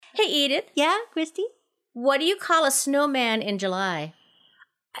Hey, Edith, Yeah, Christy? what do you call a snowman in July?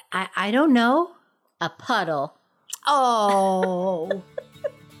 I don't know. A puddle. Oh.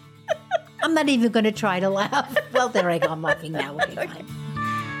 I'm not even going to try to laugh. Well, there I go. I'm laughing now. Okay, fine.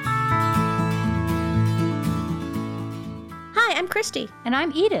 Hi, I'm Christy. And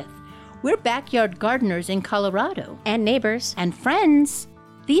I'm Edith. We're backyard gardeners in Colorado. And neighbors. And friends.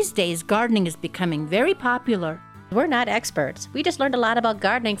 These days, gardening is becoming very popular. We're not experts. We just learned a lot about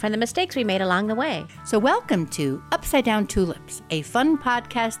gardening from the mistakes we made along the way. So welcome to Upside Down Tulips, a fun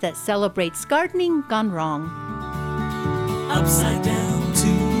podcast that celebrates gardening gone wrong. Upside Down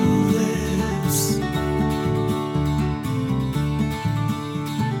Tulips.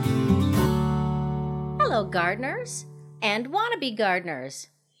 Hello, gardeners and wannabe gardeners.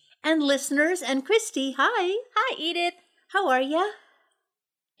 And listeners, and Christy, hi. Hi, Edith. How are ya?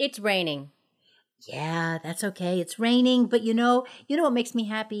 It's raining. Yeah, that's okay. It's raining, but you know what makes me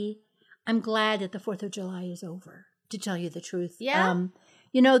happy? I'm glad that the 4th of July is over, to tell you the truth. Yeah?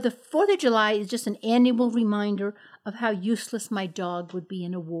 The 4th of July is just an annual reminder of how useless my dog would be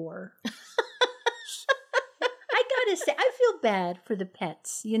in a war. I gotta say, I feel bad for the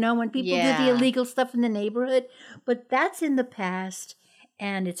pets, when people do the illegal stuff in the neighborhood, but that's in the past,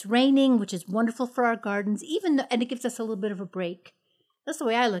 and it's raining, which is wonderful for our gardens, and it gives us a little bit of a break. That's the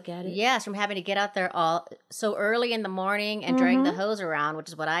way I look at it. Yes, from having to get out there all so early in the morning and drag the hose around, which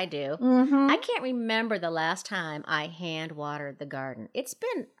is what I do. Mm-hmm. I can't remember the last time I hand watered the garden. It's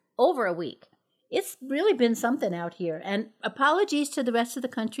been over a week. It's really been something out here. And apologies to the rest of the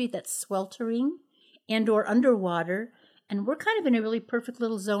country that's sweltering and or underwater. And we're kind of in a really perfect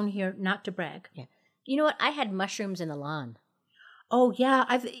little zone here, not to brag. Yeah. You know what? I had mushrooms in the lawn. Oh, yeah.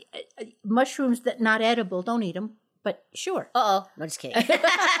 I've mushrooms that not edible. Don't eat them. But sure. Uh-oh. No, just kidding. So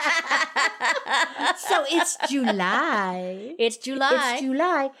it's July. It's July. It's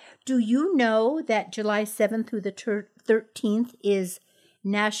July. Do you know that July 7th through the 13th is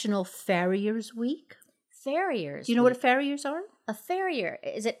National Farriers Week? Farriers. Do you know what farriers are? A farrier.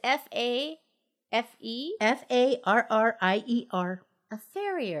 Is it F-A-F-E? Farrier. A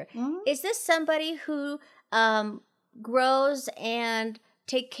farrier. Mm-hmm. Is this somebody who grows and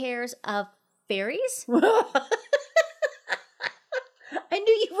take cares of fairies? I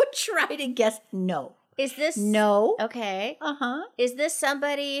knew you would try to guess. No. Is this... No. Okay. Uh-huh. Is this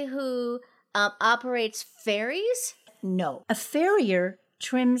somebody who operates ferries? No. A farrier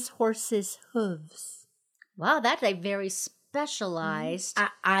trims horses' hooves. Wow, that's a very specialized...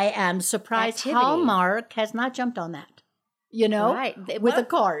 I am surprised activity. Hallmark has not jumped on that. Right. With a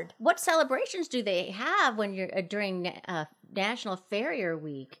card. What celebrations do they have when you're during National Farrier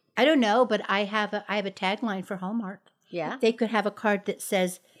Week? I don't know, but I have a tagline for Hallmark. Yeah. They could have a card that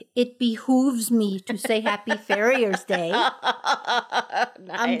says, "It behooves me to say Happy Farriers Day." Nice.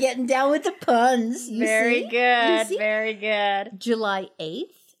 I'm getting down with the puns. You Very see? good. You see? Very good. July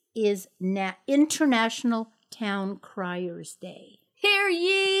 8th is International Town Criers Day. Hear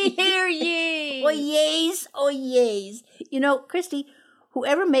ye, hear ye. Oh, yeas, oh, yeas. Christy,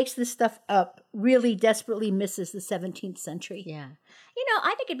 whoever makes this stuff up really desperately misses the 17th century. Yeah.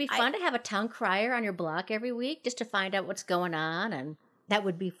 I think it'd be fun to have a town crier on your block every week just to find out what's going on. And that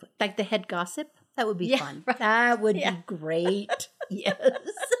would be like the head gossip. That would be fun. Right. That would be great. Yes.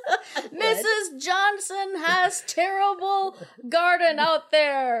 Mrs. Johnson has terrible garden out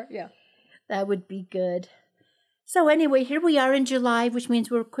there. Yeah. That would be good. So anyway, here we are in July, which means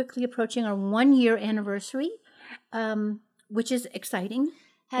we're quickly approaching our 1-year anniversary, which is exciting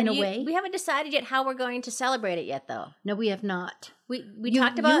in a way. We haven't decided yet how we're going to celebrate it yet, though. No, we have not. We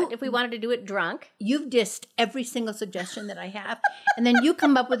talked about if we wanted to do it drunk. You've dissed every single suggestion that I have. And then you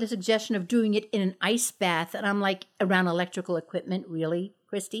come up with a suggestion of doing it in an ice bath. And I'm like, around electrical equipment, really,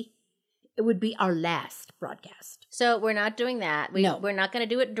 Christy? It would be our last broadcast. So we're not doing that. No. We're not going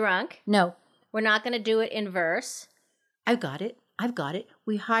to do it drunk. No. We're not going to do it in verse. I've got it.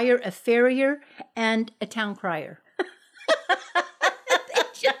 We hire a farrier and a town crier.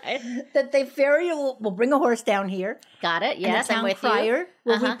 That the farrier will bring a horse down here. Got it. Yes, and I'm the with town crier you.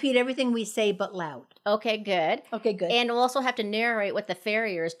 will repeat everything we say but loud. Okay, good. Okay, good. And we'll also have to narrate what the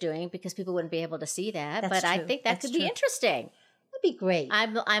farrier is doing because people wouldn't be able to see that. That's but I true. think that could be interesting. That'd be great.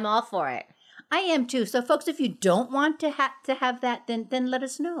 I'm all for it. I am too. So, folks, if you don't want to have that, then let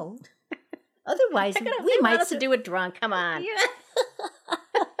us know. Otherwise, we might want us to do it drunk. Come on. Yeah.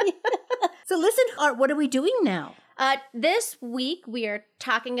 So, listen, what are we doing now? This week, we are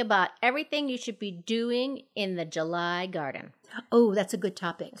talking about everything you should be doing in the July garden. Oh, that's a good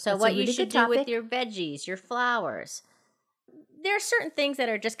topic. So what you should do with your veggies, your flowers. there are certain things that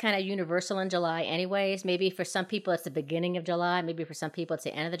are just kind of universal in July anyways. Maybe for some people it's the beginning of July. Maybe for some people it's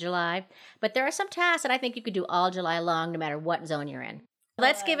the end of the July. But there are some tasks that I think you could do all July long no matter what zone you're in.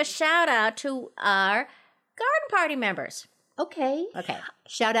 Let's give a shout out to our garden party members. Okay. Okay.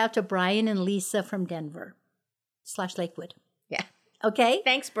 Shout out to Brian and Lisa from Denver / Lakewood. Yeah. Okay.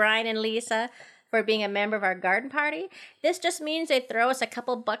 Thanks, Brian and Lisa, for being a member of our garden party. This just means they throw us a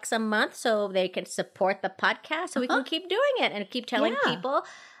couple bucks a month so they can support the podcast so we can keep doing it and keep telling people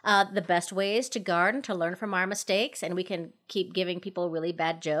the best ways to garden, to learn from our mistakes, and we can keep giving people really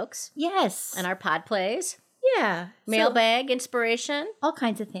bad jokes. Yes. And our pod plays. Yeah. Mailbag inspiration. All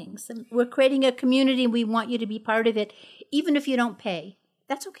kinds of things. And we're creating a community and we want you to be part of it, even if you don't pay.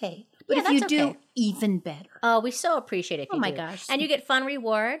 That's okay. But Yeah, if you that's do, okay. even better. Oh, we so appreciate it if you my do. gosh. And you get fun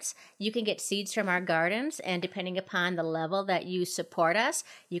rewards. You can get seeds from our gardens, and depending upon the level that you support us,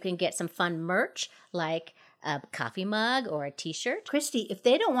 you can get some fun merch like a coffee mug or a t-shirt. Christy, if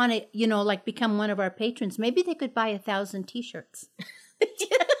they don't want to, become one of our patrons, maybe they could buy 1,000 T-shirts.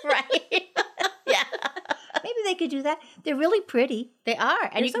 Right. Yeah. Maybe they could do that. They're really pretty. They are.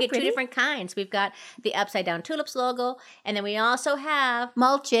 And They're you can so get pretty. two different kinds. We've got the Upside Down Tulips logo, and then we also have,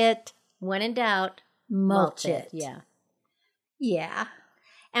 Mulch it. when in doubt, Mulch it. Yeah. Yeah.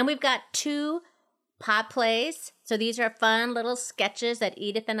 And we've got 2 pod plays. So these are fun little sketches that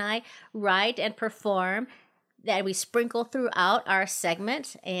Edith and I write and perform that we sprinkle throughout our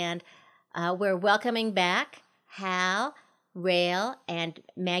segment. And we're welcoming back Hal, Rael, and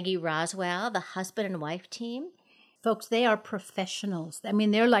Maggie Roswell, the husband and wife team. Folks, they are professionals. I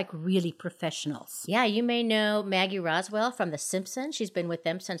mean, they're like really professionals. Yeah, you may know Maggie Roswell from The Simpsons. She's been with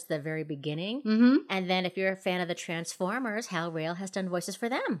them since the very beginning. Mm-hmm. And then if you're a fan of the Transformers, Hal Rael has done voices for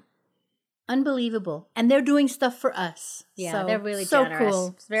them. Unbelievable. And they're doing stuff for us. Yeah, So, they're really so generous. cool.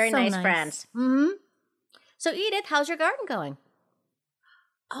 It's very So nice friends. Mm-hmm. So Edith, how's your garden going?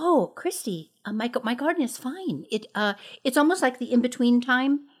 Oh, Christy, my garden is fine. It's almost like the in-between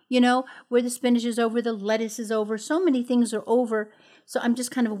time, where the spinach is over, the lettuce is over, so many things are over. So I'm just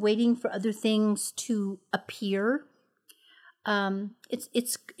kind of waiting for other things to appear.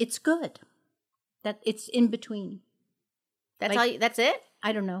 It's good. That it's in between. That's all. That's it.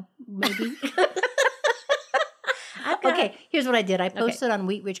 I don't know. Maybe. I've got- Okay, here's what I did. I posted on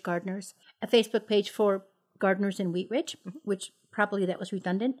Wheat Ridge Gardeners, a Facebook page for gardeners in Wheat Ridge, which probably that was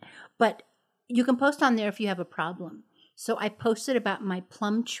redundant. But you can post on there if you have a problem. So I posted about my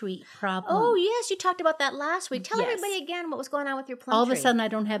plum tree problem. Oh yes, you talked about that last week. Tell Yes. everybody again what was going on with your plum All tree. of a sudden, I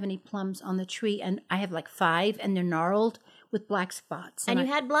don't have any plums on the tree, and I have like 5, and they're gnarled with black spots. and you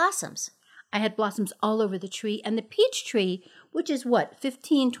had blossoms. I had blossoms all over the tree. And the peach tree, which is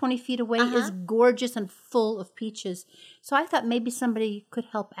 15, 20 feet away, is gorgeous and full of peaches. So I thought maybe somebody could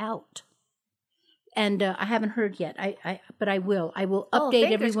help out. And I haven't heard yet. But I will. I will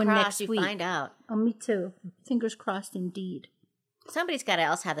update everyone next you week. Find out. Oh, me too. Fingers crossed indeed. Somebody's got to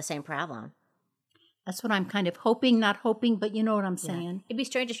else have the same problem. That's what I'm kind of hoping, not hoping, but you know what I'm saying. It'd be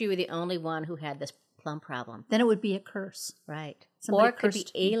strange if you were the only one who had this plum problem. Then it would be a curse. Right. Somebody or it could be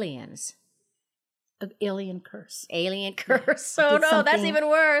cursed me. aliens. An alien curse. Alien curse. Oh did no, that's something- even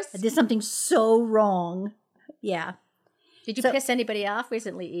worse. I did something so wrong. Yeah, Did you So- piss anybody off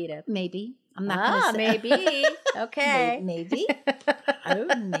recently, Edith? maybe. I'm not going to say. maybe. Okay. Maybe.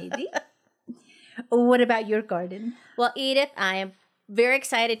 Oh, maybe. What about your garden? Well, Edith, I am very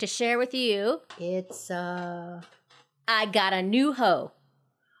excited to share with you. It's, I got a new hoe.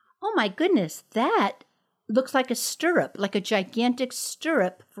 oh my goodness, that looks like a stirrup, like a gigantic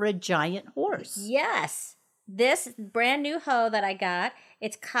stirrup for a giant horse. Yes. This brand new hoe that I got,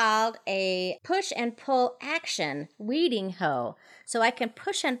 it's called a push and pull action weeding hoe. So I can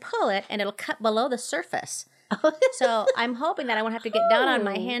push and pull it and it'll cut below the surface. So I'm hoping that I won't have to get down on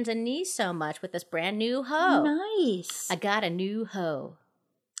my Oh. hands and knees so much with this brand new hoe. Nice. I got a new hoe.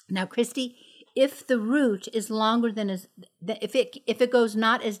 Now, Christy, if the root is longer than if it goes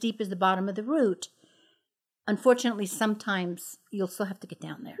not as deep as the bottom of the root, unfortunately, sometimes you'll still have to get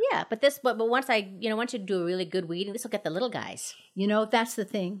down there. Yeah, but once once you do a really good weeding, this will get the little guys. That's the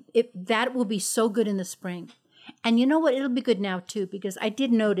thing. That will be so good in the spring. And you know what? It'll be good now too, because I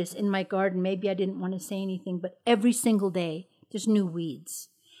did notice in my garden, maybe I didn't want to say anything, but every single day there's new weeds.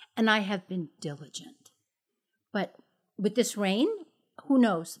 And I have been diligent. But with this rain, who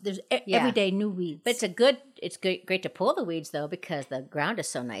knows? There's every day new weeds. But it's great to pull the weeds though because the ground is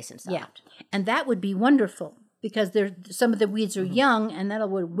so nice and soft. Yeah. And that would be wonderful because some of the weeds are young and that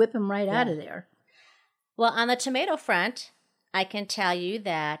would whip them right out of there. Well, on the tomato front, I can tell you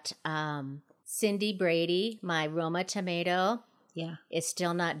that Cindy Brady, my Roma tomato, Yeah. is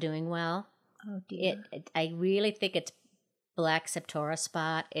still not doing well. Oh dear. I really think it's black septora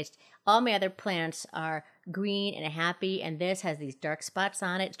spot. It's all my other plants are green and happy, and this has these dark spots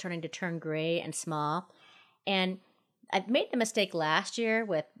on it. It's starting to turn gray and small. And I made the mistake last year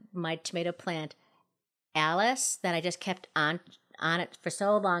with my tomato plant Alice that I just kept on it for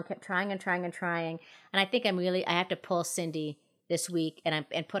so long, kept trying. And I think I have to pull Cindy this week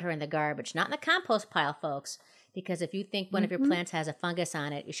and put her in the garbage, not in the compost pile, folks. Because if you think one of your plants has a fungus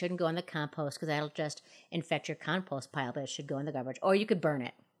on it, you shouldn't go in the compost because that'll just infect your compost pile, but it should go in the garbage. Or you could burn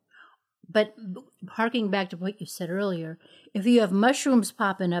it. But harking back to what you said earlier, if you have mushrooms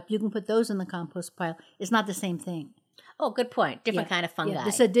popping up, you can put those in the compost pile. It's not the same thing. Oh, good point. Different kind of fungi.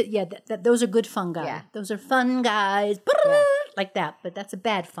 Those are good fungi. Yeah. Those are fun guys, like that. But that's a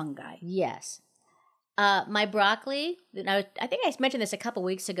bad fungi. Yes. My broccoli, I think I mentioned this a couple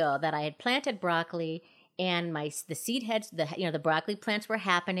weeks ago that I had planted broccoli and the seed heads, the broccoli plants were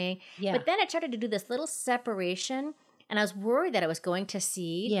happening. Yeah. But then it started to do this little separation, and I was worried that it was going to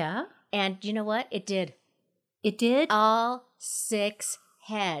seed. Yeah. And you know what? It did. It did? All 6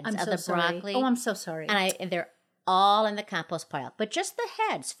 heads of the broccoli. Oh, I'm so sorry. And they're all in the compost pile. But just the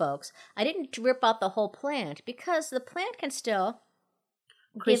heads, folks. I didn't rip out the whole plant because the plant can still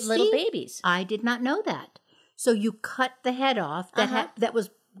give little babies. I did not know that. So you cut the head off that was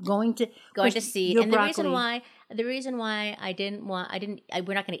going to seed. And the reason why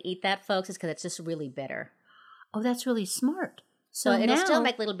we're not going to eat that, folks, is because it's just really bitter. Oh, that's really smart. So it'll still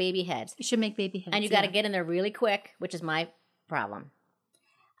make little baby heads. You should make baby heads. And you got to get in there really quick, which is my problem.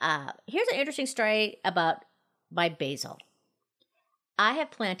 Here's an interesting story about my basil. I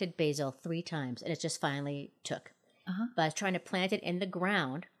have planted basil 3 times, and it just finally took. But I was trying to plant it in the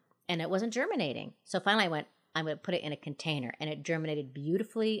ground, and it wasn't germinating. So finally I went, I'm going to put it in a container, and it germinated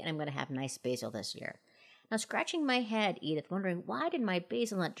beautifully, and I'm going to have nice basil this year. Now, scratching my head, Edith, wondering, why did my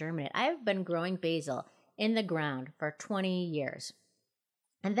basil not germinate? I have been growing basil in the ground for 20 years.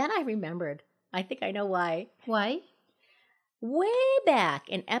 And then I remembered, I think I know why. Why? Way back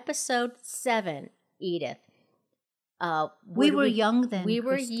in episode 7, Edith. We were young then. We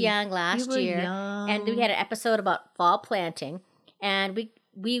were Christy. young last year. And we had an episode about fall planting. And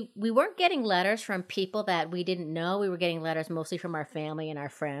we weren't getting letters from people that we didn't know. We were getting letters mostly from our family and our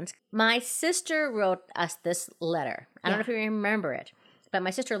friends. My sister wrote us this letter. I don't know if you remember it. But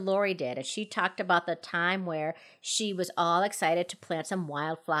my sister Lori did, and she talked about the time where she was all excited to plant some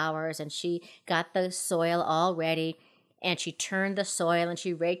wildflowers, and she got the soil all ready, and she turned the soil, and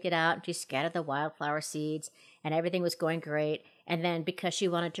she raked it out, and she scattered the wildflower seeds, and everything was going great. And then because she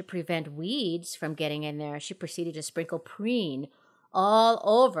wanted to prevent weeds from getting in there, she proceeded to sprinkle preen all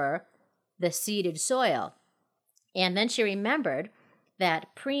over the seeded soil. And then she remembered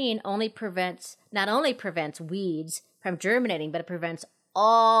that preen not only prevents weeds from germinating, but it prevents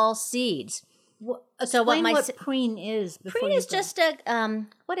all seeds. Explain what preen is. Preen is just a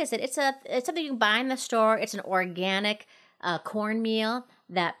what is it? It's something you can buy in the store. It's an organic cornmeal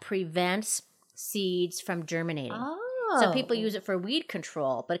that prevents seeds from germinating. Oh. So people use it for weed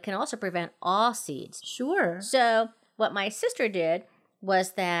control, but it can also prevent all seeds. Sure. So what my sister did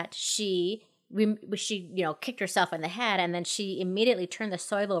was that she kicked herself in the head, and then she immediately turned the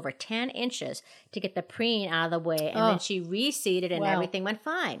soil over 10 inches to get the preen out of the way, and then she reseeded, and everything went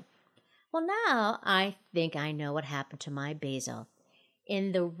fine. Well, now I think I know what happened to my basil.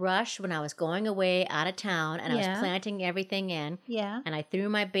 In the rush when I was going away out of town, and I was planting everything in, and I threw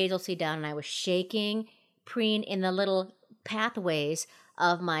my basil seed down, and I was shaking preen in the little pathways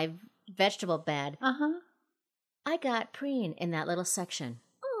of my vegetable bed. I got preen in that little section.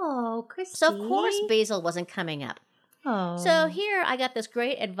 Oh, Christy. So, of course, basil wasn't coming up. Oh. So here I got this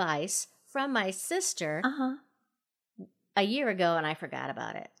great advice from my sister a year ago, and I forgot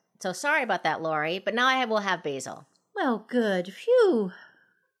about it. So sorry about that, Lori, but now I will have basil. Well, good. Phew.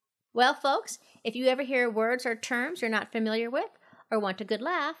 Well, folks, if you ever hear words or terms you're not familiar with or want a good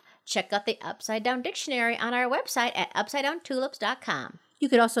laugh, check out the Upside Down Dictionary on our website at upsidedowntulips.com. You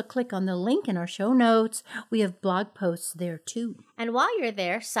could also click on the link in our show notes. We have blog posts there, too. And while you're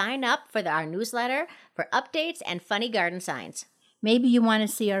there, sign up for our newsletter for updates and funny garden signs. Maybe you want to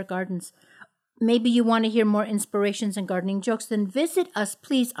see our gardens. Maybe you want to hear more inspirations and gardening jokes. Then visit us,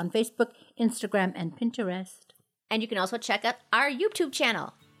 please, on Facebook, Instagram, and Pinterest. And you can also check out our YouTube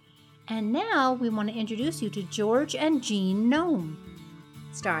channel. And now we want to introduce you to George and Jean Gnome,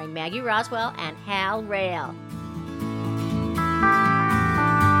 starring Maggie Roswell and Hal Rail.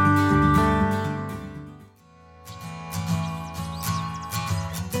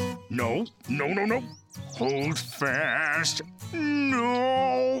 No. Hold fast.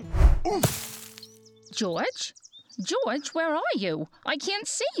 No. Oof. George? George, where are you? I can't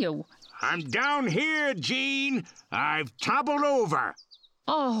see you. I'm down here, Jean. I've toppled over.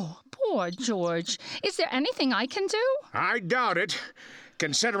 Oh, poor George. Is there anything I can do? I doubt it,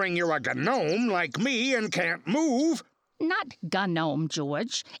 considering you're a gnome like me and can't move. Not gnome,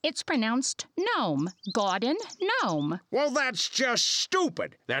 George. It's pronounced gnome. Garden gnome. Well, that's just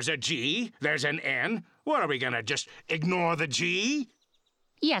stupid. There's a G, there's an N. What, are we gonna just ignore the G?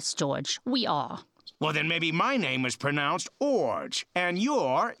 Yes, George, we are. Well, then maybe my name is pronounced Orge, and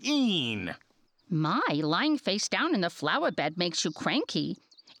you're Een. My, lying face down in the flower bed makes you cranky.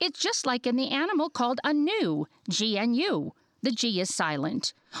 It's just like in the animal called a gnu, G-N-U. The G is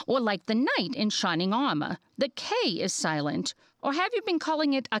silent. Or like the knight in shining armor. The K is silent. Or have you been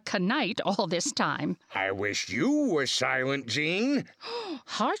calling it a knight all this time? I wish you were silent, Jean.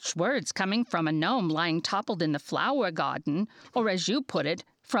 Harsh words coming from a gnome lying toppled in the flower garden. Or as you put it,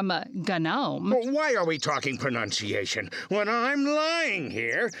 from a gnome. But why are we talking pronunciation when I'm lying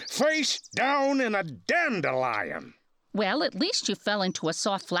here, face down in a dandelion? Well, at least you fell into a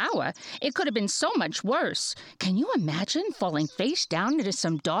soft flower. It could have been so much worse. Can you imagine falling face down into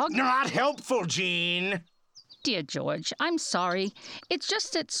some dog? Not helpful, Jean. Dear George, I'm sorry. It's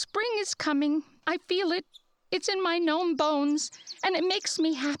just that spring is coming. I feel it. It's in my gnome bones, and it makes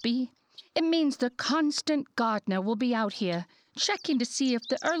me happy. It means the constant gardener will be out here, checking to see if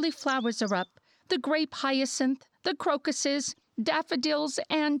the early flowers are up, the grape hyacinth, the crocuses, daffodils,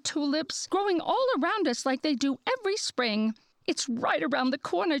 and tulips growing all around us like they do every spring. It's right around the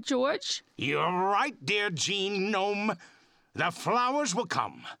corner, George. You're right, dear Jean Gnome. The flowers will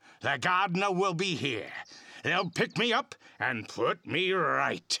come. The gardener will be here. They'll pick me up and put me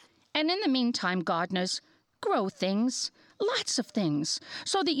right. And in the meantime, gardeners, grow things, lots of things,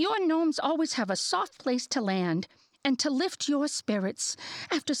 so that your gnomes always have a soft place to land and to lift your spirits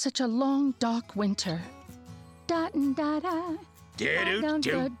after such a long, dark winter. Da-da-da.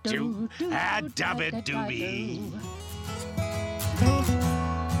 Do-do-do-do, a-dub-it-dooby.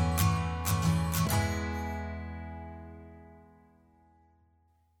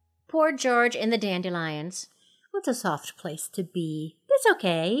 Poor George in the dandelions. Well, it's a soft place to be. It's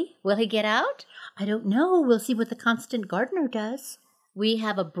okay. Will he get out? I don't know. We'll see what the constant gardener does. We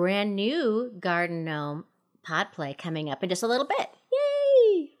have a brand new garden gnome pod play coming up in just a little bit.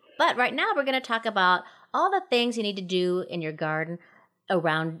 Yay! But right now we're going to talk about all the things you need to do in your garden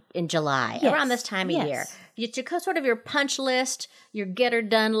around in July, Yes. around this time of Yes. year. It's your, sort of your punch list, your get her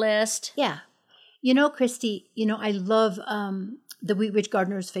done list. Yeah. You know, Christy, I love the Wheat Ridge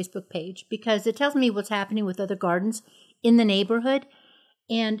Gardeners Facebook page because it tells me what's happening with other gardens in the neighborhood.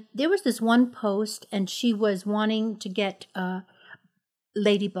 And there was this one post, and she was wanting to get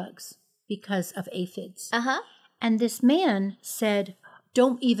ladybugs because of aphids. Uh-huh. And this man said,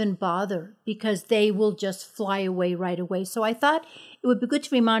 don't even bother because they will just fly away right away. So I thought it would be good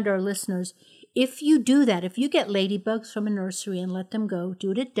to remind our listeners, if you do that, if you get ladybugs from a nursery and let them go,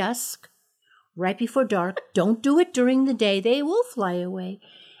 do it at dusk, right before dark. Don't do it during the day. They will fly away.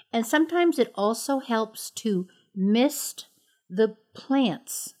 And sometimes it also helps to mist the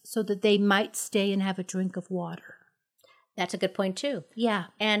plants so that they might stay and have a drink of water. That's a good point too. Yeah.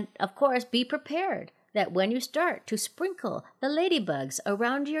 And of course, be prepared that when you start to sprinkle the ladybugs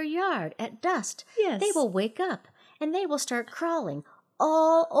around your yard at dusk, Yes. they will wake up and they will start crawling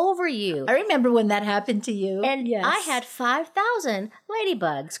all over you. I remember when that happened to you. And yes. I had 5,000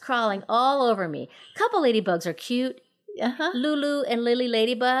 ladybugs crawling all over me. Couple ladybugs are cute. Uh-huh. Lulu and Lily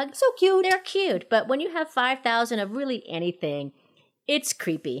ladybug. So cute. They're cute, but when you have 5,000 of really anything, it's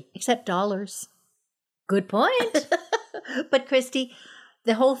creepy. Except dollars. Good point. But Christy,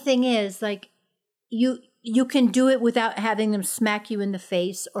 the whole thing is like you can do it without having them smack you in the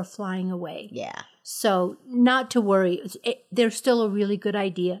face or flying away. Yeah. So not to worry. They're still a really good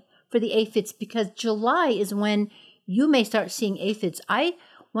idea for the aphids because July is when you may start seeing aphids.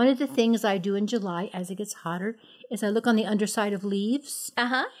 One of the things I do in July as it gets hotter is I look on the underside of leaves.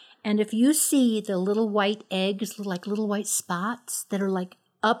 Uh-huh. And if you see the little white eggs, like little white spots that are like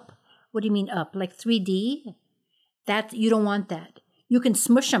up, what do you mean up? Like 3D? You don't want that. You can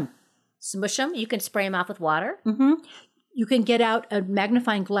smush them. Smush them. You can spray them off with water. Mm-hmm. You can get out a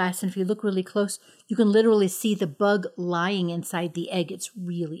magnifying glass, and if you look really close, you can literally see the bug lying inside the egg. It's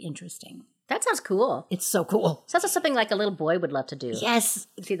really interesting. That sounds cool. It's so cool. Sounds like something like a little boy would love to do. Yes.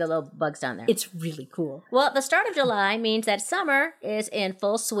 See the little bugs down there. It's really cool. Well, the start of July means that summer is in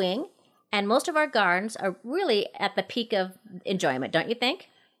full swing, and most of our gardens are really at the peak of enjoyment, don't you think?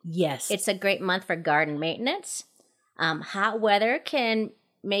 Yes. It's a great month for garden maintenance. Hot weather can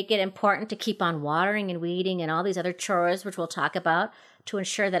make it important to keep on watering and weeding and all these other chores, which we'll talk about, to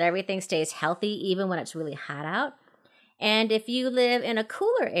ensure that everything stays healthy even when it's really hot out. And if you live in a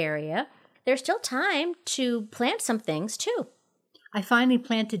cooler area, there's still time to plant some things too. I finally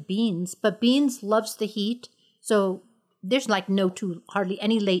planted beans, but beans loves the heat, so there's like hardly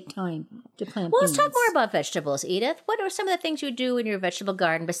any late time to plant Well, beans. let's talk more about vegetables, Edith. What are some of the things you do in your vegetable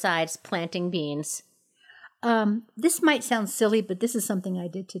garden besides planting beans? This might sound silly, but this is something I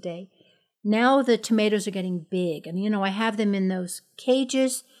did today. Now the tomatoes are getting big, and I have them in those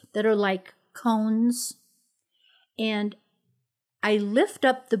cages that are like cones, and I lift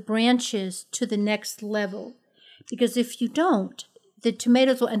up the branches to the next level, because if you don't, the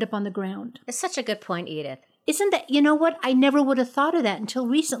tomatoes will end up on the ground. It's such a good point, Edith. Isn't that, you know what? I never would have thought of that until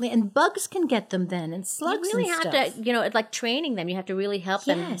recently, and bugs can get them then, and slugs You really and have stuff. to, it's like training them. You have to really help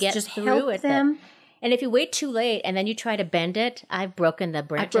them Yes, get just through help with them. it. And if you wait too late and then you try to bend it, I've broken the I've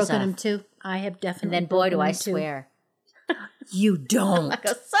branches broken off. them too. I have definitely. And then, boy, broken do I them too. swear. You don't. Like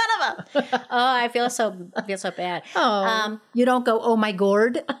a son of a. Oh, I feel so bad. You don't go, oh my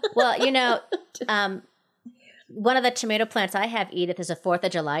gourd. Well, one of the tomato plants I have, Edith, is a 4th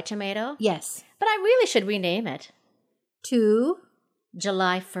of July tomato. Yes. But I really should rename it Two.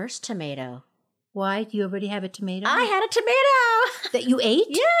 July 1st tomato. Why? Do you already have a tomato? I had a tomato. that you ate?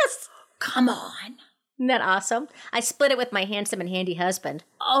 Yes. Come on. Isn't that awesome? I split it with my handsome and handy husband.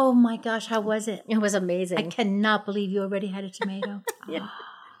 Oh my gosh, how was it? It was amazing. I cannot believe you already had a tomato. Yeah.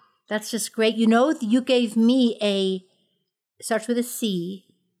 That's just great. You gave me starts with a C.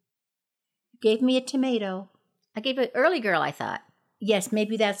 You gave me a tomato. I gave it early girl, I thought. Yes,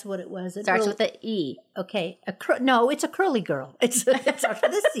 maybe that's what it was. Starts with an E. Okay. No, it's a curly girl. It starts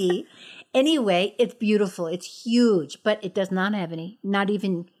with a C. Anyway, it's beautiful. It's huge, but it does not have not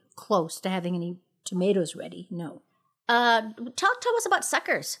even close to having any tomatoes ready. No. Tell us about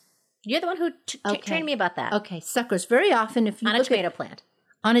suckers. You're the one who trained me about that. Okay, suckers. Very often, if you On a tomato plant.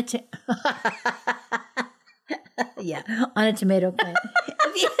 On a yeah, on a tomato plant.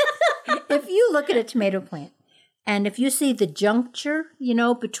 If you look at a tomato plant, and if you see the juncture,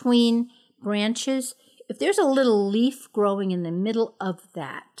 between branches, if there's a little leaf growing in the middle of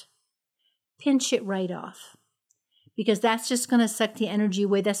that, pinch it right off. Because that's just going to suck the energy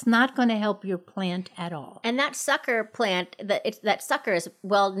away. That's not going to help your plant at all. And that sucker plant, that sucker is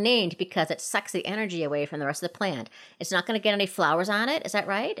well named because it sucks the energy away from the rest of the plant. It's not going to get any flowers on it. Is that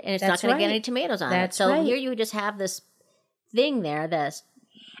right? And it's not going to get any tomatoes on it. So here you just have this thing there that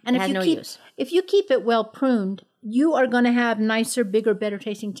has no use. If you keep it well pruned, you are going to have nicer, bigger, better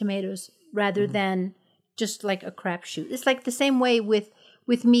tasting tomatoes rather than just like a crapshoot. It's like the same way with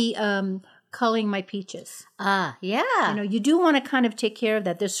me culling my peaches. Ah, yeah. You do want to kind of take care of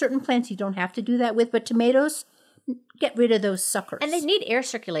that. There's certain plants you don't have to do that with, but tomatoes, get rid of those suckers. And they need air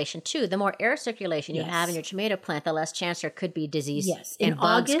circulation too. The more air circulation you have in your tomato plant, the less chance there could be disease and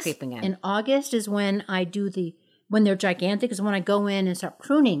bugs creeping in. In August is when I do when they're gigantic, is when I go in and start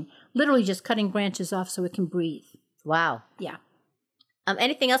pruning, literally just cutting branches off so it can breathe. Wow. Yeah.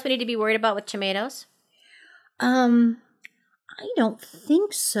 Anything else we need to be worried about with tomatoes? I don't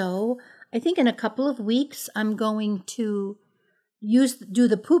think so. I think in a couple of weeks I'm going to do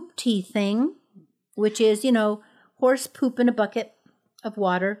the poop tea thing, which is, horse poop in a bucket of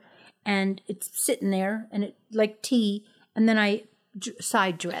water, and it's sitting there and it like tea, and then I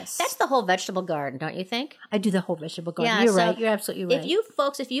side dress. That's the whole vegetable garden, don't you think? I do the whole vegetable garden. Yeah, You're right. You're absolutely right.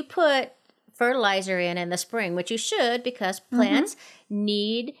 If you put fertilizer in the spring, which you should because plants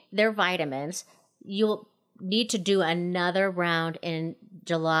need their vitamins, you'll need to do another round in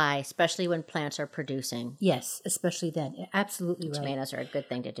July, especially when plants are producing. Yes, especially then. You're absolutely right. Tomatoes are a good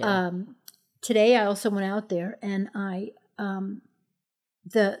thing to do. Today I also went out there and I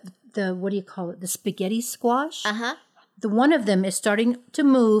the what do you call it? The spaghetti squash. Uh-huh. The one of them is starting to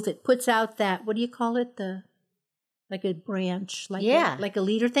move. It puts out that, what do you call it? Like a branch, like a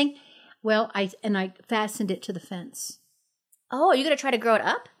leader thing. Well, I fastened it to the fence. Oh, you're going to try to grow it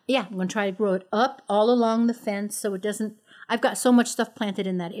up? Yeah, I'm going to try to grow it up all along the fence so it doesn't. I've got so much stuff planted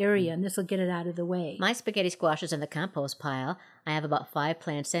in that area, and this will get it out of the way. My spaghetti squash is in the compost pile. I have about 5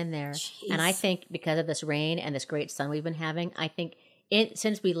 plants in there. Jeez. And I think because of this rain and this great sun we've been having, I think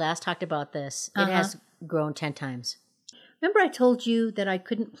since we last talked about this, it has grown 10 times. Remember I told you that I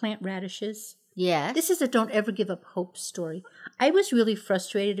couldn't plant radishes? Yes. This is a don't ever give up hope story. I was really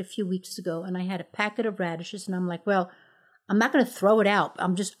frustrated a few weeks ago, and I had a packet of radishes, and I'm like, well, I'm not going to throw it out.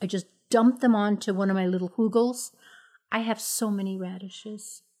 I just dumped them onto one of my little hugels. I have so many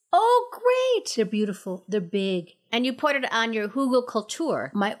radishes. Oh, great. They're beautiful. They're big. And you put it on your Hugel culture.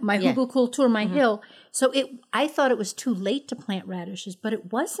 My Hugel culture, my hill. So I thought it was too late to plant radishes, but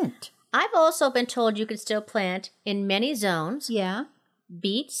it wasn't. I've also been told you can still plant in many zones. Yeah.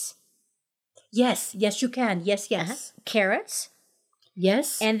 Beets. Yes, you can. Yes. Carrots.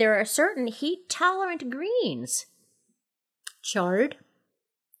 Yes. And there are certain heat-tolerant greens. Chard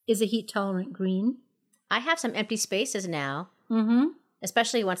is a heat-tolerant green. I have some empty spaces now,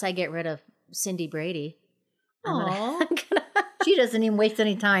 especially once I get rid of Cindy Brady. Oh, she doesn't even waste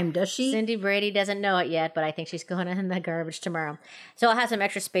any time, does she? Cindy Brady doesn't know it yet, but I think she's going in the garbage tomorrow. So I'll have some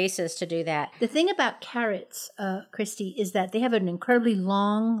extra spaces to do that. The thing about carrots, Christy, is that they have an incredibly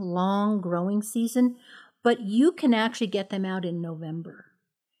long growing season, but you can actually get them out in November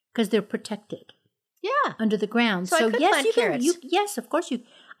because they're protected. Yeah. Under the ground. So I could yes, plant you carrots. can. Yes, of course you.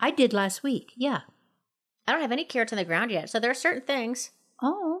 I did last week. Yeah. I don't have any carrots on the ground yet. So there are certain things,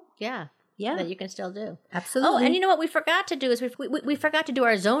 Oh, yeah, yeah. that you can still do. Absolutely. Oh, and you know what we forgot to do is we forgot to do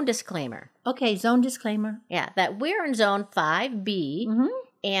our zone disclaimer. Okay, zone disclaimer. Yeah, that we're in zone 5B.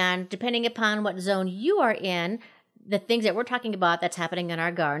 And depending upon what zone you are in, the things that we're talking about that's happening in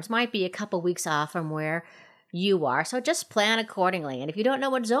our gardens might be a couple weeks off from where you are. So just plan accordingly. And if you don't know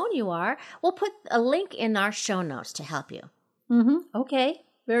what zone you are, we'll put a link in our show notes to help you. Okay,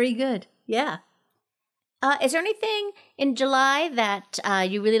 very good. Yeah. Is there anything in July that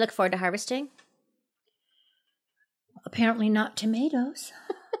you really look forward to harvesting? Apparently not tomatoes.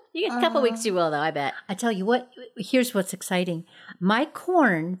 You get a couple weeks you will, though, I bet. I tell you what, here's what's exciting. My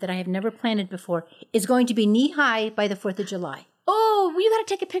corn that I have never planted before is going to be knee-high by the 4th of July. Oh, well, you got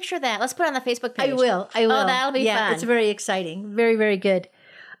to take a picture of that. Let's put it on the Facebook page. I will. Oh, that'll be yeah, fun. it's very exciting. Very, very good.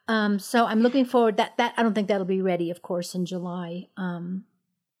 So I'm looking forward. That I don't think that'll be ready, of course, in July.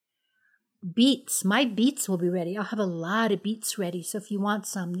 Beets. My beets will be ready. I'll have a lot of beets ready. So if you want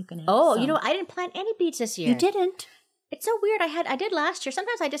some, you can have Oh, some. you know, I didn't plant any beets this year. You didn't? It's so weird. I did last year.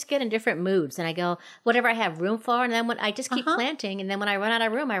 Sometimes I just get in different moods and I go, whatever I have room for. And then when I just keep planting. And then when I run out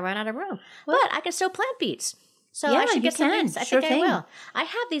of room, I run out of room. Well, but I can still plant beets. So yeah, I should you get some can. beets. I Sure think thing. I will. I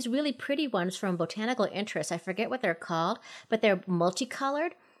have these really pretty ones from Botanical Interest. I forget what they're called, but they're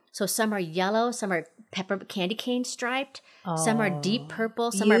multicolored. So some are yellow, some are pepper candy cane striped, some are deep purple,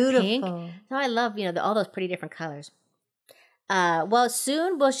 some are pink. beautiful. So I love, all those pretty different colors. Well,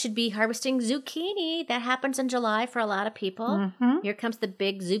 soon we should be harvesting zucchini. That happens in July for a lot of people. Here comes the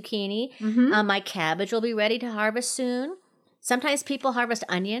big zucchini. My cabbage will be ready to harvest soon. Sometimes people harvest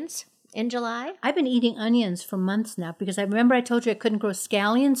onions in July. I've been eating onions for months now because I remember I told you I couldn't grow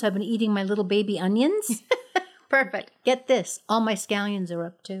scallions, so I've been eating my little baby onions. Perfect. Get this, all my scallions are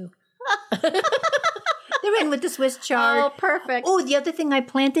up too. They're in with the Swiss chard. Oh, perfect. Oh, the other thing I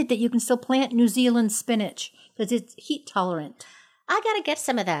planted that you can still plant, New Zealand spinach, because it's heat tolerant. I got to get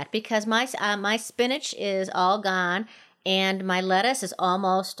some of that because my spinach is all gone and my lettuce is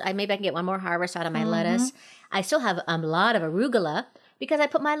almost, maybe I can get one more harvest out of my lettuce. I still have a lot of arugula because I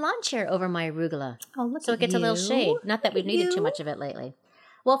put my lawn chair over my arugula. Oh, look So it gets a little shade. Not that we've needed too much of it lately.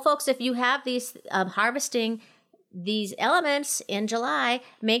 Well, folks, if you have these harvesting these elements in July,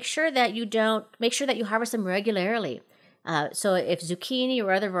 make sure that you harvest them regularly. So if zucchini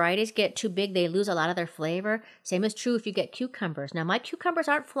or other varieties get too big, they lose a lot of their flavor. Same is true if you get cucumbers. Now, my cucumbers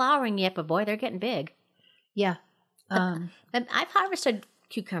aren't flowering yet, but boy, they're getting big. Yeah. I've harvested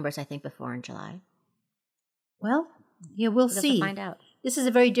cucumbers, I think, before in July. Well, yeah, we'll We'll have see. to find out. This is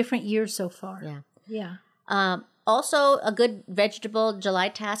a very different year so far. Yeah. Yeah. Also, a good vegetable July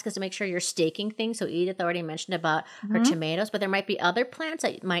task is to make sure you're staking things. So Edith already mentioned about her tomatoes, but there might be other plants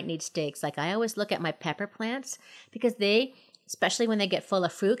that might need stakes. Like I always look at my pepper plants because they, especially when they get full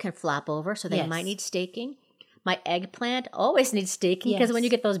of fruit, can flop over. So they Yes. might need staking. My eggplant always needs staking because when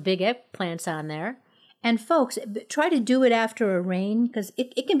Yes. you get those big eggplants on there. And folks, try to do it after a rain because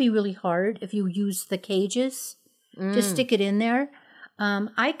it can be really hard if you use the cages. Just stick it in there.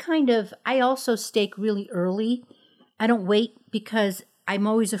 I also stake really early. I don't wait because I'm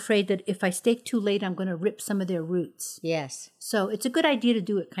always afraid that if I stake too late, I'm going to rip some of their roots. Yes. So it's a good idea to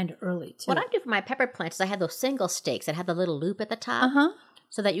do it kind of early too. What I do for my pepper plants is I have those single stakes that have the little loop at the top.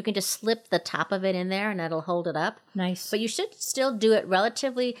 So that you can just slip the top of it in there and that'll hold it up. Nice. But you should still do it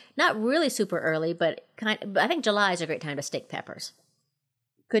relatively, not really super early, but I think July is a great time to stake peppers.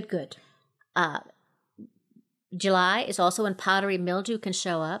 Good. July is also when powdery mildew can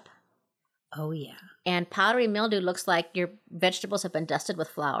show up. Oh, yeah. And powdery mildew looks like your vegetables have been dusted with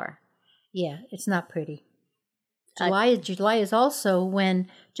flour. Yeah, it's not pretty. July is also when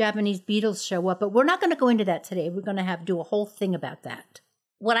Japanese beetles show up, but we're not going to go into that today. We're going to do a whole thing about that.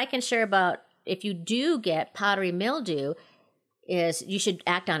 What I can share about if you do get powdery mildew is you should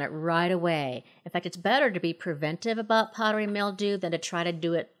act on it right away. In fact, it's better to be preventive about powdery mildew than to try to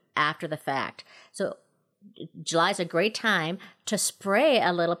do it after the fact. So July is a great time to spray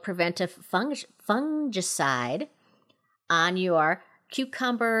a little preventive fungicide on your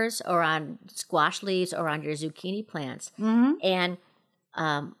cucumbers or on squash leaves or on your zucchini plants. And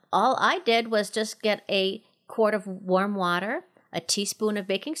All I did was just get a quart of warm water, a teaspoon of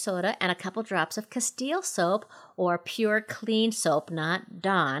baking soda, and a couple drops of Castile soap, or pure clean soap, not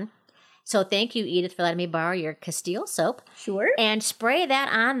Dawn. So thank you, Edith, for letting me borrow your Castile soap. Sure. And spray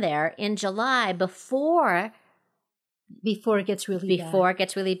that on there in July before it gets really bad. it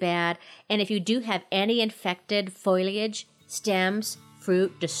gets really bad. And if you do have any infected foliage, stems,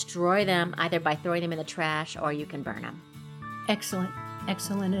 fruit, destroy them either by throwing them in the trash or you can burn them. Excellent.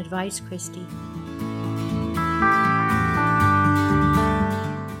 Excellent advice, Christy.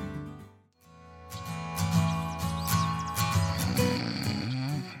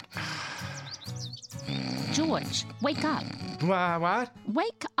 George, wake up. What?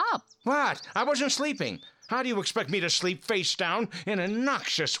 Wake up. What? I wasn't sleeping. How do you expect me to sleep face down in a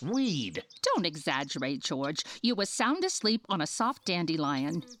noxious weed? Don't exaggerate, George. You were sound asleep on a soft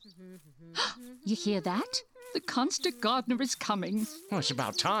dandelion. You hear that? The constant gardener is coming. Well, it's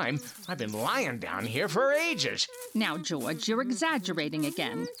about time. I've been lying down here for ages. Now, George, you're exaggerating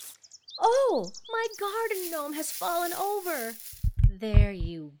again. Oh, my garden gnome has fallen over. There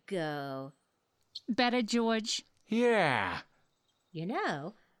you go. Better, George? Yeah. You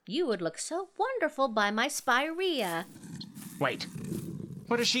know, you would look so wonderful by my spirea. Wait.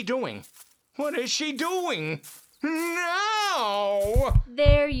 What is she doing? What is she doing? No!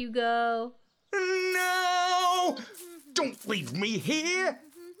 There you go. No! Don't leave me here!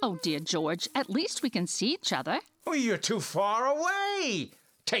 Oh, dear George, at least we can see each other. Oh, you're too far away!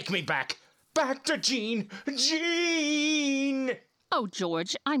 Take me back! Back to Jean! Jean! Oh,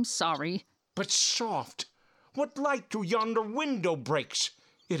 George, I'm sorry. But soft. What light do yonder window breaks?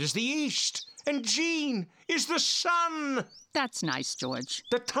 It is the east, and Jean is the sun. That's nice, George.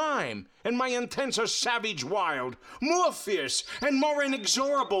 The time and my intents are savage wild, more fierce and more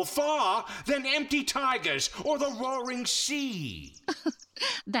inexorable far than empty tigers or the roaring sea.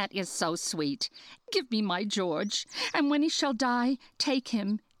 That is so sweet. Give me my George, and when he shall die, take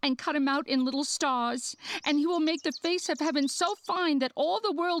him and cut him out in little stars, and he will make the face of heaven so fine that all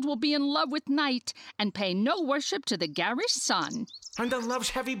the world will be in love with night and pay no worship to the garish sun. Under love's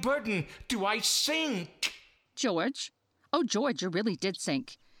heavy burden do I sink. George? Oh, George, you really did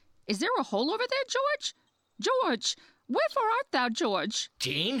sink. Is there a hole over there, George? George, wherefore art thou, George?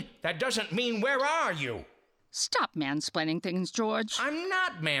 Jean, that doesn't mean where are you? Stop mansplaining things, George. I'm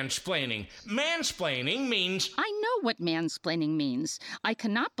not mansplaining. Mansplaining means... I know what mansplaining means. I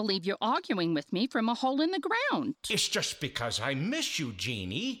cannot believe you're arguing with me from a hole in the ground. It's just because I miss you,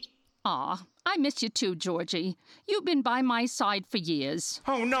 Jeannie. Aw, I miss you too, Georgie. You've been by my side for years.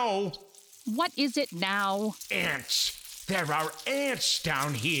 Oh, no. What is it now? Ants. There are ants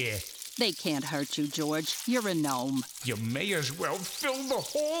down here. They can't hurt you, George. You're a gnome. You may as well fill the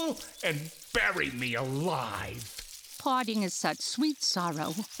hole and bury me alive. Parting is such sweet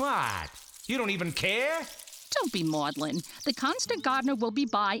sorrow. What? You don't even care? Don't be maudlin. The constant gardener will be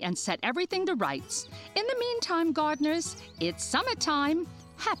by and set everything to rights. In the meantime, gardeners, it's summertime.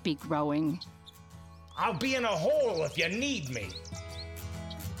 Happy growing. I'll be in a hole if you need me.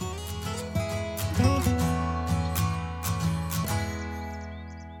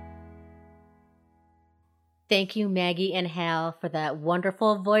 Thank you, Maggie and Hal, for that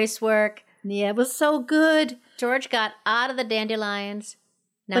wonderful voice work. Yeah, it was so good. George got out of the dandelions.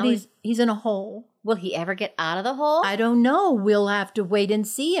 Now But he's in a hole. will he ever get out of the hole? I don't know. We'll have to wait and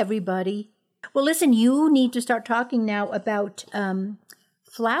see, everybody. Well, listen, you need to start talking now about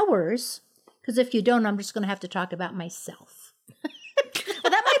flowers, because if you don't, I'm just going to have to talk about myself.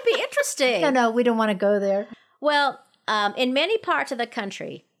 Well, that might be interesting. No, we don't want to go there. Well, in many parts of the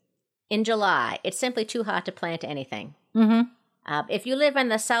country, in July, it's simply too hot to plant anything. Mm-hmm. If you live in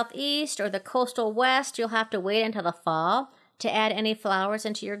the southeast or the coastal west, you'll have to wait until the fall to add any flowers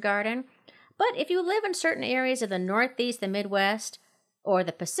into your garden. But if you live in certain areas of the Northeast, the Midwest, or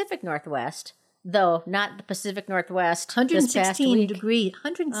the Pacific Northwest, though not the Pacific Northwest, this past 116 week, degrees.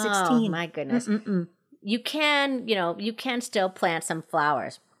 116. Oh my goodness! You can still plant some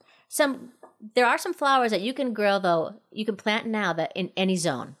flowers. There are some flowers that you can grow though. You can plant now that in any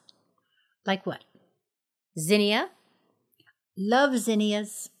zone. Like what? Zinnia, Love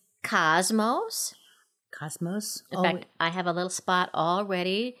zinnias. cosmos. Cosmos. In fact, I have a little spot all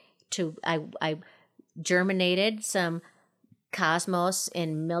ready to. I germinated some cosmos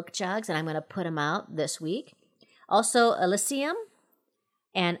in milk jugs, and I'm going to put them out this week. Also, Elysium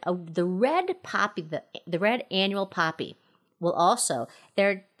and the red poppy, the red annual poppy, will also.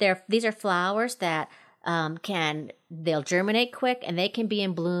 These are flowers that they'll germinate quick, and they can be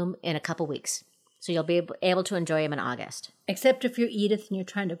in bloom in a couple weeks. So you'll be able to enjoy them in August. Except if you're Edith and you're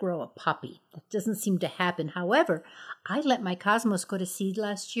trying to grow a poppy. That doesn't seem to happen. However, I let my cosmos go to seed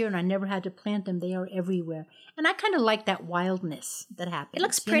last year and I never had to plant them. They are everywhere. And I kind of like that wildness that happens. It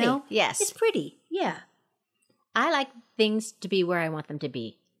looks pretty, you know? yes. It's pretty, yeah. I like things to be where I want them to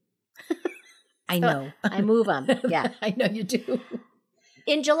be. I know. I move them, yeah. I know you do.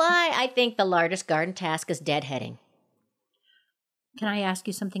 In July, I think the largest garden task is deadheading. Can I ask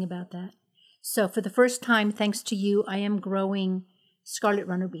you something about that? So for the first time, thanks to you, I am growing scarlet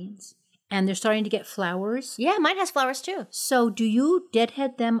runner beans. And they're starting to get flowers. Yeah, mine has flowers too. So do you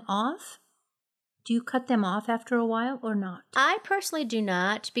deadhead them off? Do you cut them off after a while or not? I personally do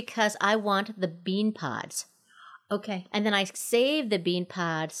not because I want the bean pods. Okay. And then I save the bean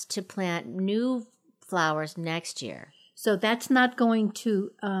pods to plant new flowers next year. So that's not going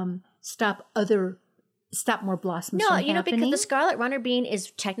to stop more blossoms No, from you know, happening? because the scarlet runner bean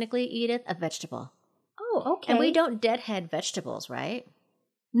is technically, Edith, a vegetable. Oh, okay. And we don't deadhead vegetables, right?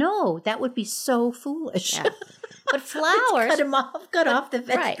 No, that would be so foolish. Yeah. But flowers... cut off the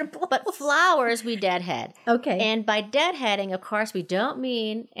Right. vegetables. But flowers we deadhead. Okay. And by deadheading, of course, we don't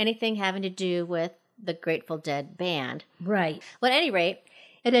mean anything having to do with the Grateful Dead band. Right. But at any rate,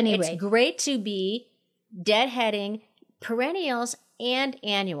 It's it's great to be deadheading perennials and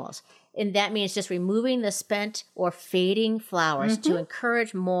annuals. And that means just removing the spent or fading flowers to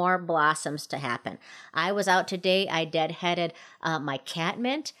encourage more blossoms to happen. I was out today. I deadheaded my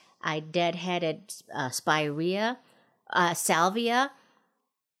catmint. I deadheaded spirea, salvia,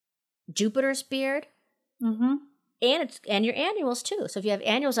 Jupiter's beard, Mm-hmm. and your annuals too. So if you have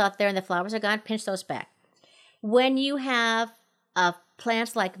annuals out there and the flowers are gone, pinch those back. When you have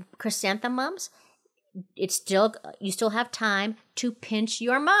plants like chrysanthemums, you still have time to pinch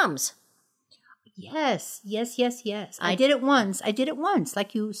your mums. Yes. I did it once,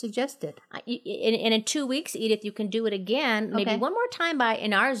 like you suggested. And in 2 weeks, Edith, you can do it again, maybe Okay. one more time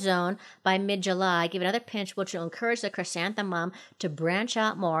in our zone by mid-July. Give another pinch, which will encourage the chrysanthemum to branch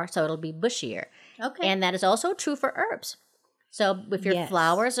out more, so it'll be bushier. Okay. And that is also true for herbs. So if your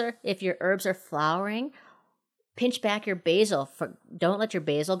Yes. if your herbs are flowering, pinch back your basil. Don't let your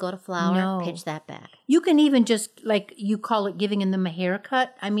basil go to flower. No. Pinch that back. You can even just, like you call it, giving them a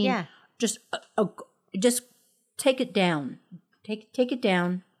haircut. I mean, Yeah. just take it down. Take it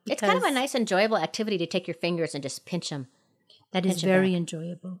down. It's kind of a because nice, enjoyable activity to take your fingers and just pinch them. That is pinch it very back.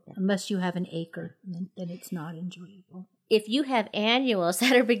 enjoyable. Unless you have an acre, then it's not enjoyable. If you have annuals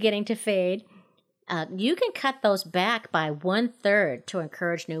that are beginning to fade, you can cut those back by 1/3 to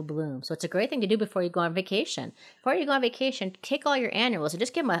encourage new bloom. So it's a great thing to do before you go on vacation. Before you go on vacation, take all your annuals and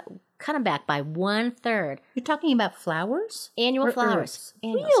just cut them back by 1/3. You're talking about flowers? Annual Or flowers. herbs?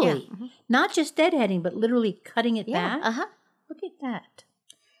 Annuals, Really? yeah. Not just deadheading, but literally cutting it Yeah. back? Look at that.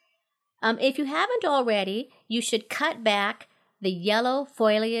 If you haven't already, you should cut back the yellow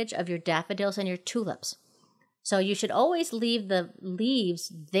foliage of your daffodils and your tulips. So you should always leave the leaves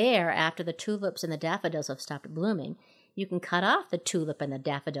there after the tulips and the daffodils have stopped blooming. You can cut off the tulip and the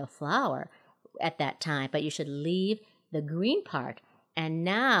daffodil flower at that time, but you should leave the green part. And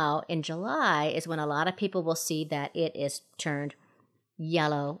now in July is when a lot of people will see that it is turned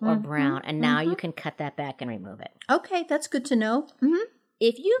yellow or brown, and now you can cut that back and remove it. Okay, that's good to know. Mm-hmm.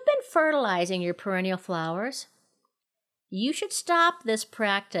 If you've been fertilizing your perennial flowers, you should stop this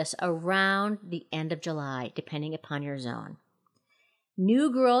practice around the end of July, depending upon your zone.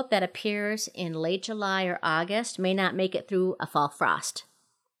 New growth that appears in late July or August may not make it through a fall frost.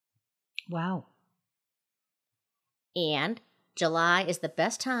 Wow. And July is the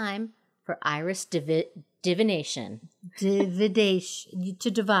best time for iris divination. Dividation.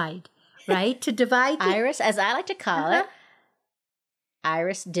 To divide, right? To divide. Iris, as I like to call it,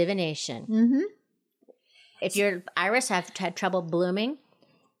 iris divination. Mm-hmm. If your iris have had trouble blooming,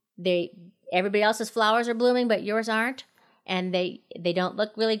 everybody else's flowers are blooming, but yours aren't, and they don't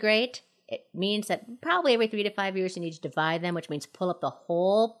look really great, it means that probably every 3 to 5 years you need to divide them, which means pull up the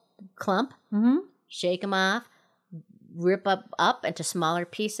whole clump, shake them off, rip up into smaller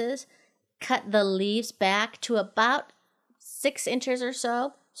pieces, cut the leaves back to about 6 inches or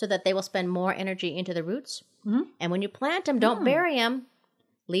so that they will spend more energy into the roots. And when you plant them, don't bury them.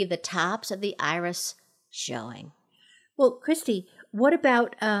 Leave the tops of the iris showing. Well, Christy, what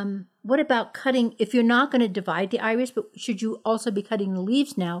about cutting? If you're not going to divide the iris, but should you also be cutting the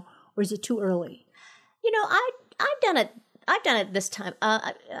leaves now, or is it too early? You know, I've done it. I've done it this time.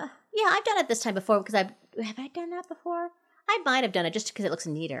 I've done it this time before because have I done that before? I might have done it just because it looks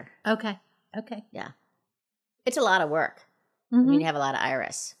neater. Okay. Yeah, it's a lot of work. I mean, you have a lot of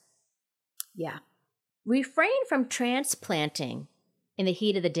iris. Yeah. Refrain from transplanting in the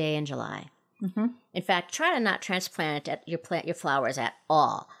heat of the day in July. In fact, try to not transplant your flowers at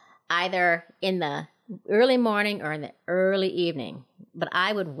all, either in the early morning or in the early evening. But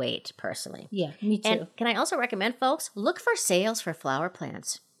I would wait personally. Yeah, me too. And can I also recommend, folks, look for sales for flower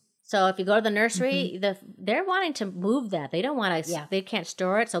plants. So if you go to the nursery, they're wanting to move that. They don't want to. Yeah. They can't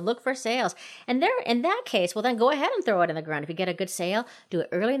store it. So look for sales. And they're in that case, well, then go ahead and throw it in the ground. If you get a good sale, do it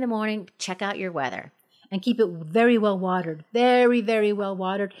early in the morning. Check out your weather. And keep it very well watered. Very, very well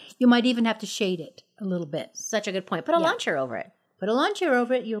watered. You might even have to shade it a little bit. Such a good point. Put a lawn chair over it. Put a lawn chair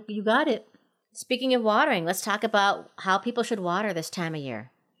over it. You got it. Speaking of watering, let's talk about how people should water this time of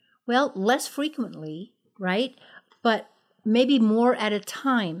year. Well, less frequently, right? But maybe more at a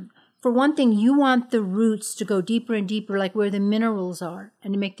time. For one thing, you want the roots to go deeper and deeper, like where the minerals are,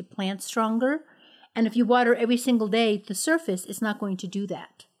 and to make the plant stronger. And if you water every single day, the surface is not going to do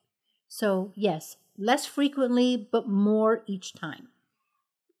that. So, yes, less frequently, but more each time.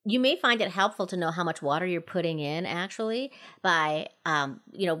 You may find it helpful to know how much water you're putting in, actually, by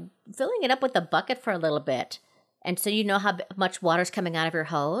filling it up with a bucket for a little bit, and so you know how much water's coming out of your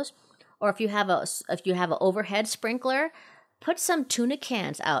hose. Or if you have an overhead sprinkler, put some tuna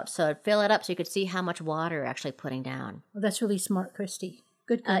cans out, so fill it up so you could see how much water you're actually putting down. Well, that's really smart, Christy.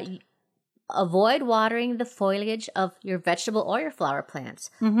 Good. Avoid watering the foliage of your vegetable or your flower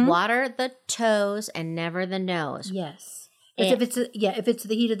plants. Water the toes and never the nose. Yes. If it's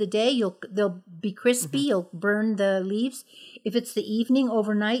the heat of the day, they'll be crispy. You'll burn the leaves. If it's the evening,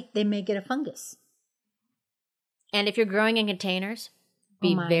 overnight, they may get a fungus. And if you're growing in containers,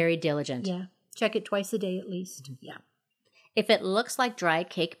 be very diligent. Yeah, check it twice a day at least. Yeah. If it looks like dry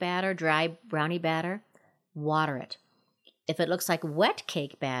cake batter, dry brownie batter, water it. If it looks like wet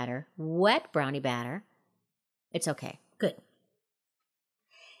cake batter, wet brownie batter, it's okay. Good.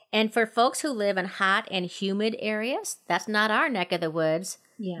 And for folks who live in hot and humid areas, that's not our neck of the woods.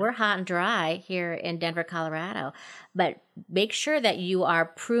 Yeah. We're hot and dry here in Denver, Colorado. But make sure that you are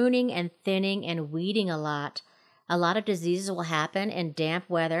pruning and thinning and weeding a lot. A lot of diseases will happen in damp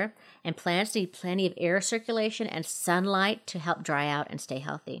weather, and plants need plenty of air circulation and sunlight to help dry out and stay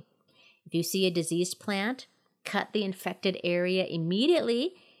healthy. If you see a diseased plant, cut the infected area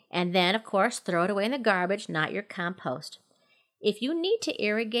immediately, and then, of course, throw it away in the garbage, not your compost. If you need to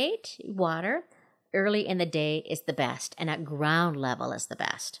irrigate water, early in the day is the best, and at ground level is the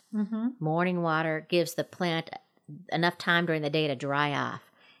best. Morning water gives the plant enough time during the day to dry off,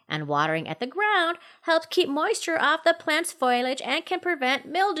 and watering at the ground helps keep moisture off the plant's foliage and can prevent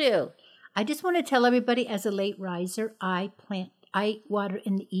mildew. I just want to tell everybody, as a late riser, I water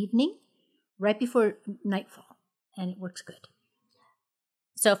in the evening, right before nightfall, and it works good.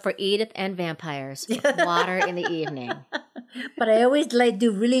 So for Edith and vampires, water in the evening. But I always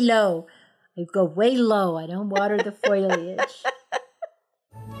do really low. I go way low. I don't water the foliage.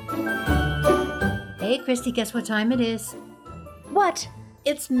 Hey, Christy, guess what time it is? What?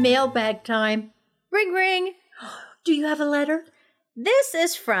 It's mailbag time. Ring, ring. Do you have a letter? This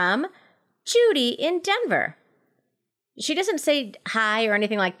is from Judy in Denver. She doesn't say hi or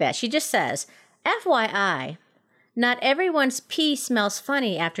anything like that. She just says, FYI, not everyone's pee smells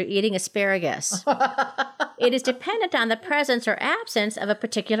funny after eating asparagus. It is dependent on the presence or absence of a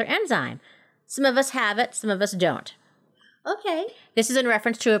particular enzyme. Some of us have it, some of us don't. Okay. This is in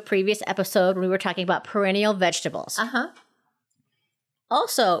reference to a previous episode when we were talking about perennial vegetables.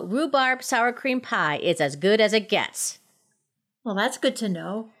 Also, rhubarb sour cream pie is as good as it gets. Well, that's good to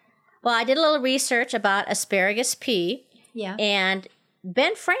know. Well, I did a little research about asparagus pea. Yeah. And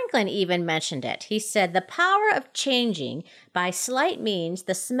Ben Franklin even mentioned it. He said, the power of changing by slight means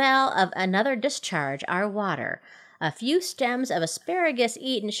the smell of another discharge our water. A few stems of asparagus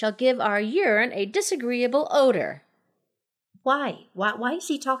eaten shall give our urine a disagreeable odor. Why? Why is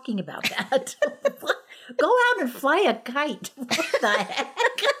he talking about that? Go out and fly a kite. What the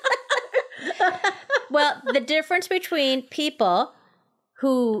heck? Well, the difference between people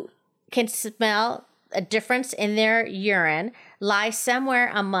who can smell a difference in their urine lies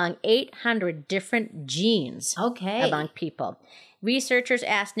somewhere among 800 different genes among people. Researchers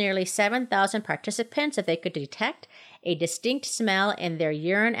asked nearly 7,000 participants if they could detect a distinct smell in their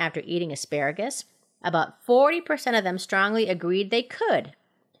urine after eating asparagus. About 40% of them strongly agreed they could.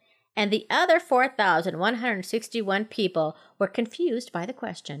 And the other 4,161 people were confused by the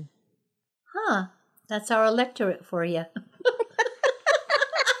question. Huh. That's our electorate for you.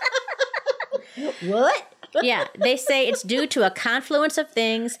 What? Yeah, they say it's due to a confluence of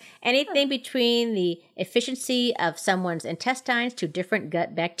things, anything between the efficiency of someone's intestines to different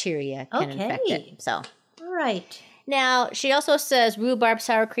gut bacteria can infect it. So, all right. Now, she also says rhubarb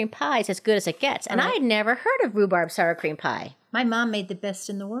sour cream pie is as good as it gets. And I had never heard of rhubarb sour cream pie. My mom made the best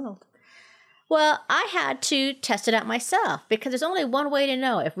in the world. Well, I had to test it out myself because there's only one way to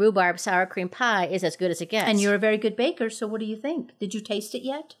know if rhubarb sour cream pie is as good as it gets. And you're a very good baker, so what do you think? Did you taste it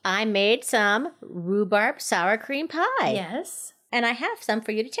yet? I made some rhubarb sour cream pie. Yes. And I have some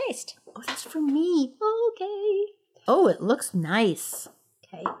for you to taste. Oh, that's for me. Okay. Oh, it looks nice.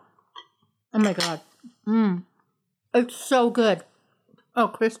 Okay. Oh my God. It's so good. Oh,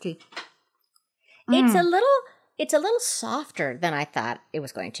 Christy. It's a little softer than I thought it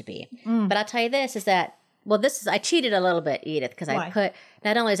was going to be. But I'll tell you this is that, I cheated a little bit, Edith, because I put,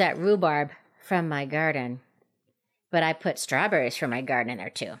 not only is that rhubarb from my garden, but I put strawberries from my garden in there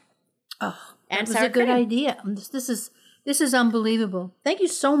too. Oh, and that was a good idea. This is unbelievable. Thank you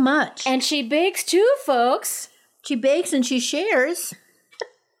so much. And she bakes too, folks. She bakes and she shares.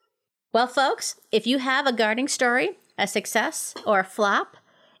 Well, folks, if you have a gardening story, a success, or a flop,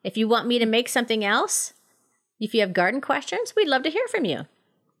 if you want me to make something else, if you have garden questions, we'd love to hear from you.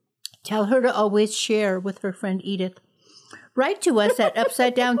 Tell her to always share with her friend Edith. Write to us at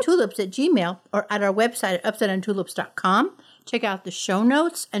upsidedowntulips@gmail or at our website at upsidedowntulips.com. Check out the show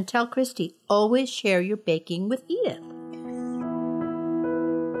notes and tell Christy, always share your baking with Edith.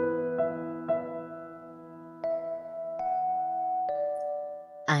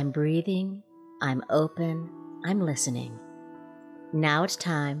 I'm breathing, I'm open, I'm listening. Now it's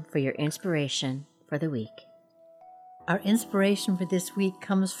time for your inspiration for the week. Our inspiration for this week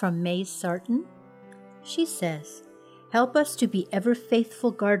comes from May Sarton. She says, "Help us to be ever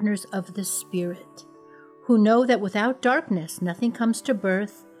faithful gardeners of the Spirit, who know that without darkness nothing comes to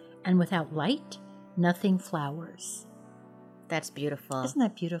birth, and without light nothing flowers." That's beautiful. Isn't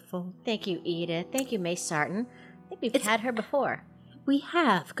that beautiful? Thank you, Edith. Thank you, May Sarton. I think we've had her before. We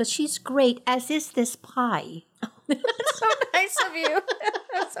have, because she's great, as is this pie. That's so nice of you.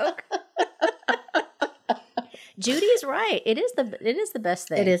 That's so good. Judy's right. It is the best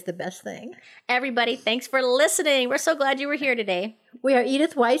thing. It is the best thing. Everybody, thanks for listening. We're so glad you were here today. We are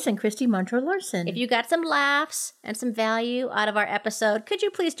Edith Weiss and Christy Montreux Larson. If you got some laughs and some value out of our episode, could you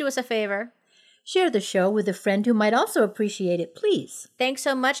please do us a favor? Share the show with a friend who might also appreciate it, please. Thanks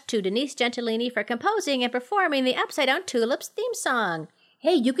so much to Denise Gentilini for composing and performing the Upside Down Tulips theme song.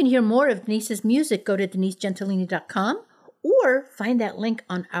 Hey, you can hear more of Denise's music. Go to denisegentilini.com or find that link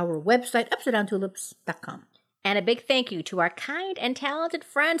on our website, upsidedowntulips.com. And a big thank you to our kind and talented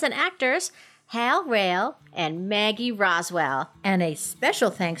friends and actors, Hal Rail and Maggie Roswell. And a special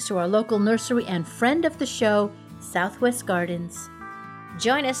thanks to our local nursery and friend of the show, Southwest Gardens.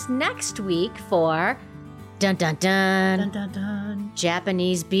 Join us next week for Dun Dun Dun, Dun, dun, dun.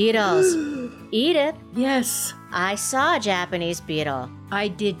 Japanese beetles. Edith, Yes, I saw a Japanese beetle. I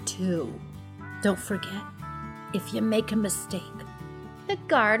did too. Don't forget, if you make a mistake. The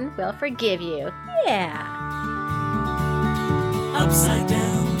garden will forgive you. Yeah. Upside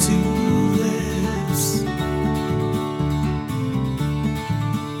down to